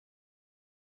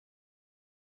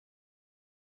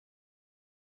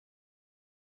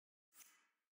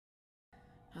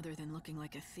other than looking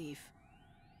like a thief.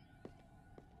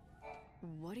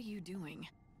 What are you doing?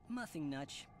 Nothing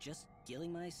much, just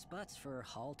gilling my sputs for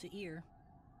hall to ear.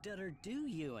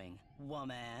 𝒟𝑑𝑢,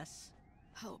 wum-ass.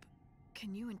 Hope,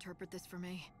 can you interpret this for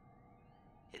me?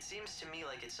 It seems to me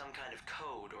like it's some kind of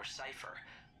code or cipher,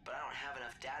 but I don't have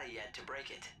enough data yet to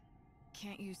break it.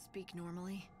 Can't you speak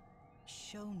normally?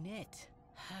 𝒟𝑒𝓁𝓁.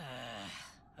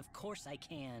 Of course I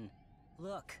can.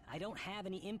 Look, I don't have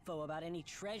any info about any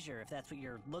treasure, if that's what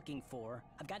you're looking for.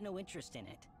 I've got no interest in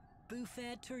it.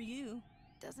 𝒑𝓫𝓁.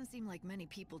 Doesn't seem like many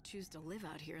people choose to live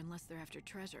out here unless they're after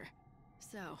treasure.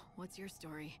 So, what's your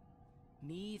story?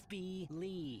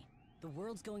 𝒦𝓃. The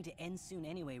world's going to end soon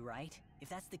anyway, right? If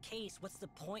that's the case, what's the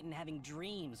point in having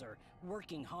dreams or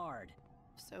working hard?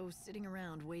 So sitting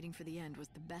around waiting for the end was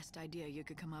the best idea you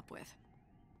could come up with.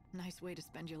 Nice way to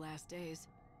spend your last days.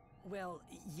 Well,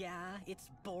 yeah,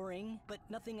 it's boring, but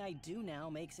nothing I do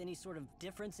now makes any sort of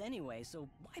difference anyway, so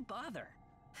why bother?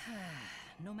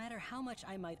 No matter how much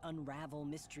I might unravel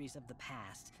mysteries of the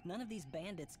past, none of these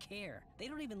bandits care. They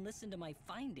don't even listen to my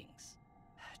findings.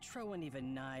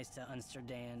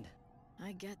 𝒟𝑒𝓁𝓁.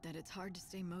 I get that it's hard to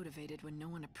stay motivated when no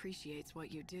one appreciates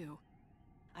what you do.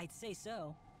 I'd say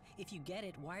so. If you get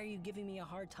it, why are you giving me a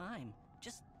hard time?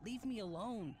 Just leave me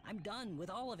alone. I'm done with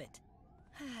all of it.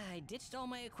 I ditched all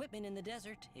my equipment in the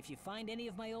desert. If you find any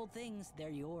of my old things, they're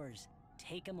yours.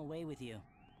 Take them away with you.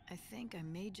 I think I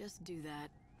may just do that.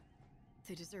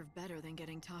 They deserve better than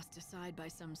getting tossed aside by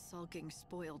some sulking,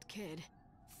 spoiled kid.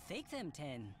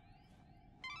 𝒦𝓃𝓁.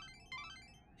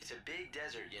 It's a big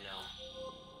desert, you know.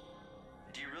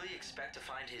 Do you really expect to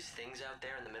find his things out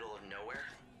there in the middle of nowhere?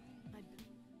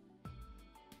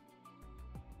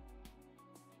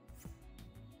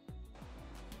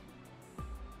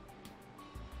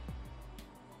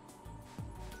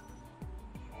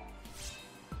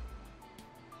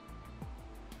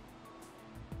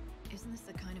 Isn't this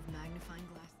the kind of magnifying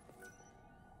glass?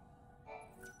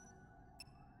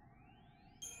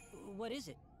 What is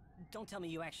it? Don't tell me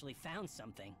you actually found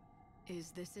something.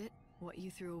 Is this it? What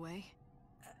you threw away?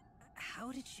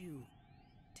 How did you...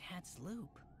 Dad's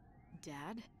loop?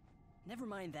 Dad? Never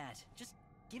mind that. Just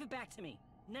give it back to me.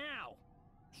 Now!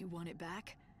 You want it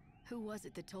back? Who was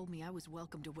it that told me I was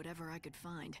welcome to whatever I could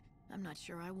find? I'm not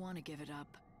sure I want to give it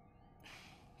up.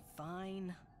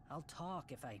 Fine. I'll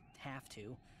talk if I have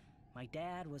to. My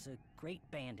dad was a great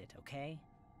bandit, okay?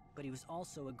 But he was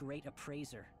also a great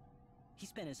appraiser. He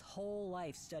spent his whole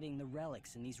life studying the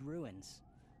relics in these ruins.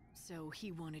 So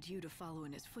he wanted you to follow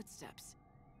in his footsteps?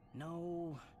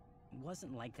 No, it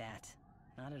wasn't like that.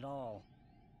 Not at all.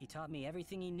 He taught me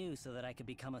everything he knew so that I could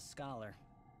become a scholar.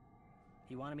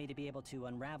 He wanted me to be able to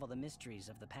unravel the mysteries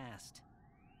of the past.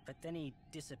 But then he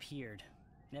disappeared.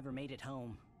 Never made it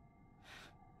home.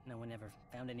 No one ever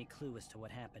found any clue as to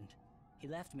what happened. He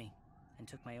left me, and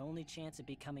took my only chance at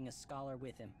becoming a scholar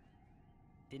with him.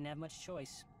 Didn't have much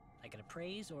choice. I could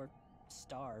appraise or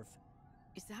starve.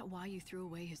 Is that why you threw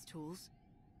away his tools?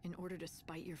 In order to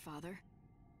spite your father?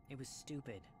 It was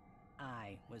stupid.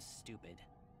 I was stupid.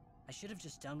 I should have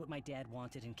just done what my dad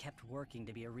wanted and kept working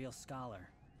to be a real scholar.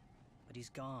 But he's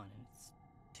gone, and it's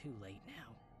too late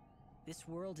now. This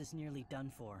world is nearly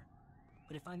done for.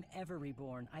 But if I'm ever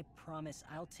reborn, I promise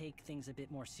I'll take things a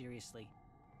bit more seriously.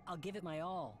 I'll give it my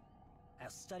all. I'll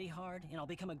study hard, and I'll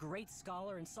become a great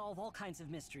scholar and solve all kinds of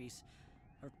mysteries.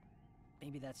 Or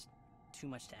maybe that's too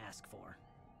much to ask for.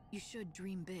 You should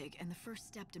dream big, and the first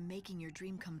step to making your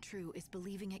dream come true is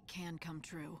believing it can come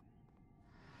true.